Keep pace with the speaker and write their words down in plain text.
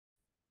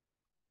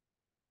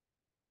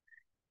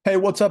Hey,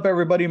 what's up,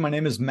 everybody? My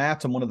name is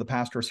Matt. I'm one of the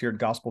pastors here at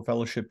Gospel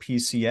Fellowship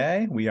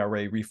PCA. We are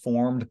a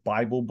Reformed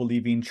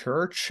Bible-believing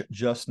church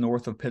just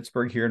north of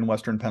Pittsburgh here in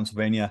Western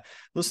Pennsylvania.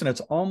 Listen, it's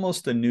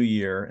almost a new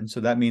year, and so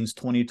that means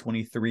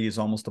 2023 is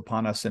almost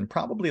upon us, and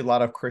probably a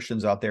lot of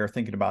Christians out there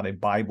thinking about a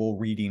Bible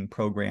reading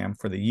program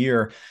for the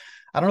year.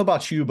 I don't know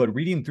about you, but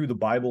reading through the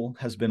Bible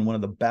has been one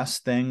of the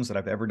best things that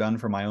I've ever done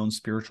for my own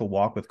spiritual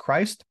walk with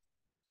Christ.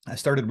 I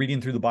started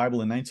reading through the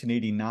Bible in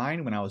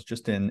 1989 when I was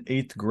just in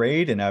eighth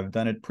grade, and I've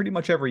done it pretty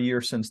much every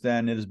year since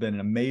then. It has been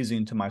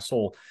amazing to my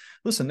soul.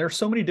 Listen, there's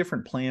so many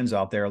different plans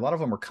out there. A lot of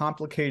them are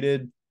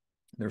complicated.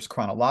 There's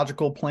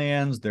chronological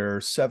plans.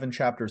 There's 7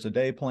 chapters a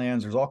day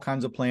plans. There's all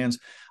kinds of plans.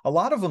 A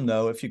lot of them,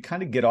 though, if you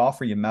kind of get off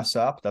or you mess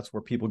up, that's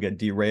where people get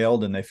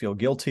derailed and they feel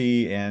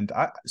guilty.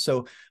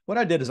 So what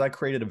I did is I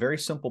created a very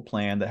simple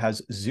plan that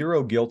has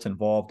zero guilt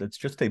involved. It's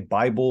just a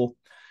Bible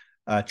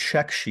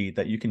check sheet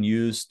that you can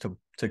use to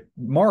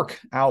mark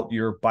out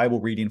your Bible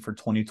reading for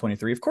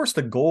 2023. Of course,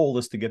 the goal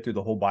is to get through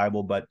the whole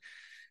Bible, but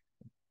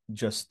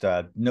just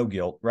no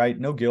guilt, right?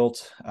 No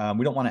guilt.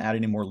 We don't want to add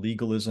any more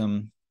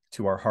legalism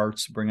to our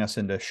hearts, bring us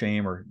into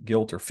shame or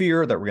guilt or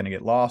fear that we're going to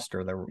get lost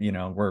or that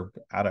we're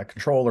out of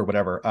control or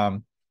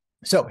whatever.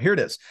 So here it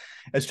is.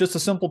 It's just a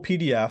simple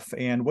PDF,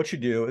 and what you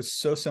do is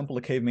so simple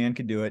a caveman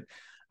could do it.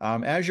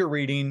 As you're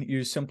reading,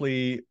 you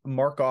simply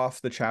mark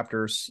off the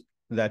chapters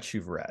that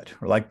you've read,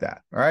 or like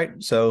that. All right.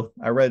 So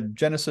I read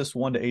Genesis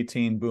 1 to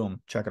 18.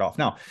 Boom, check it off.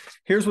 Now,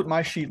 here's what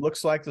my sheet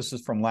looks like. This is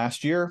from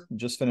last year.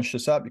 Just finished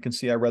this up. You can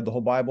see I read the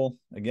whole Bible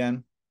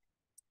again.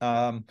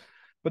 But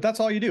that's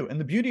all you do. And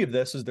the beauty of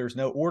this is there's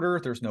no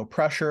order, there's no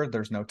pressure,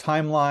 there's no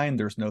timeline,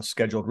 there's no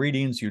scheduled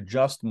readings. You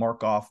just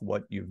mark off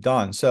what you've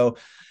done. So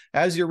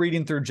as you're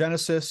reading through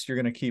Genesis, you're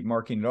going to keep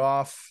marking it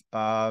off.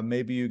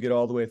 Maybe you get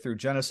all the way through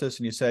Genesis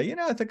and you say,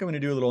 I think I'm going to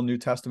do a little New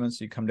Testament.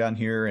 So you come down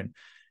here and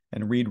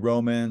read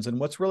Romans. And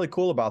what's really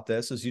cool about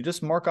this is you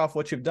just mark off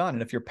what you've done.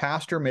 And if your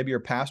pastor, maybe your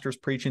pastor's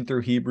preaching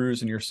through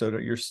Hebrews and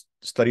you're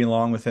studying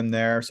along with him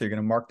there. So you're going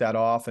to mark that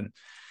off. And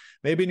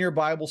maybe in your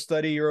Bible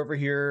study, you're over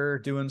here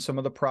doing some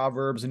of the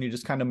Proverbs and you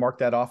just kind of mark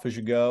that off as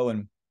you go.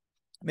 And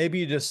maybe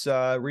you just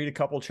read a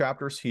couple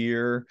chapters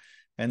here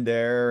and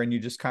there, and you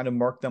just kind of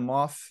mark them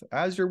off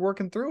as you're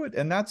working through it.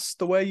 And that's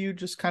the way you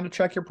just kind of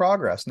check your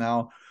progress.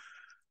 Now,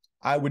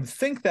 I would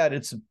think that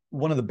it's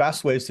one of the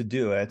best ways to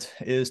do it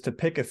is to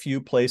pick a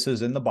few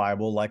places in the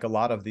Bible, like a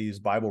lot of these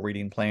Bible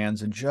reading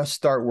plans, and just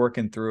start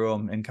working through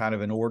them in kind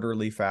of an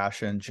orderly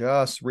fashion,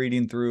 just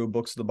reading through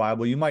books of the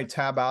Bible. You might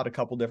tab out a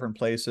couple different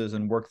places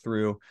and work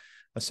through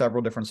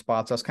several different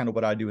spots. That's kind of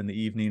what I do in the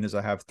evening is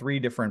I have 3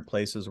 different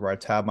places where I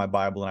tab my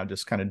Bible and I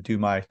just kind of do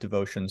my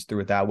devotions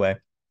through it that way.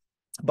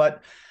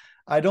 But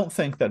I don't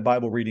think that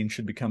Bible reading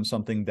should become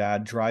something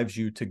that drives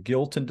you to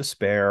guilt and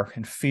despair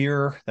and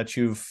fear that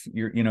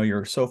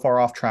you're so far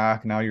off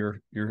track. Now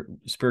your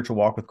spiritual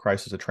walk with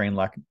Christ is a train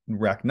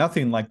wreck.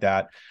 Nothing like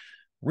that.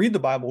 Read the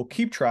Bible,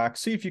 keep track,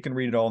 see if you can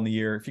read it all in the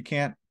year. If you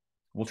can't,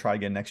 we'll try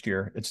again next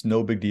year. It's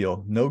no big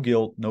deal. No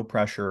guilt, no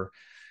pressure,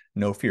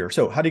 no fear.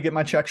 So how do you get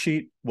my check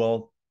sheet?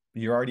 Well,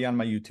 you're already on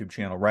my YouTube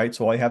channel, right?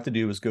 So all you have to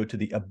do is go to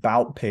the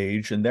About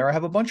page, and there I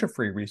have a bunch of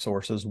free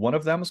resources. One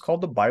of them is called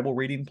the Bible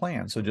Reading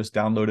Plan. So just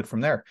download it from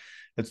there.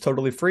 It's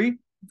totally free,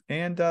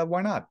 and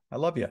why not? I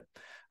love you.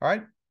 All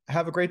right.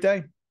 Have a great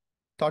day.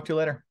 Talk to you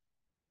later.